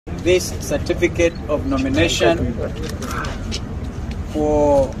this certificate of nomination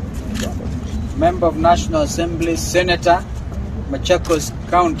for Member of National Assembly, Senator, Machakos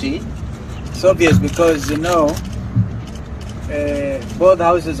County. It's obvious because, you know, both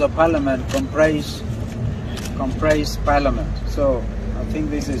houses of parliament comprise parliament. So I think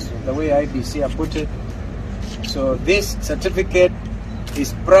this is the way IBC have put it. So this certificate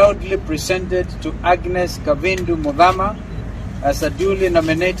is proudly presented to Agnes Kavindu Muthama as a duly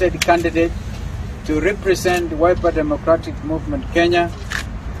nominated candidate to represent Wiper Democratic Movement Kenya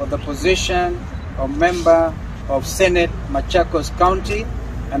for the position of Member of Senate, Machakos County,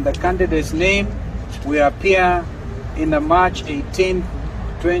 and the candidate's name will appear in the March 18,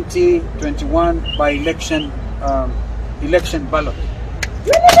 2021 by-election election ballot.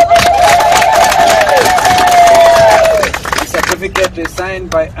 The certificate is signed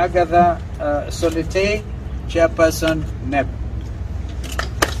by Agatha Solite, Chairperson, NEP.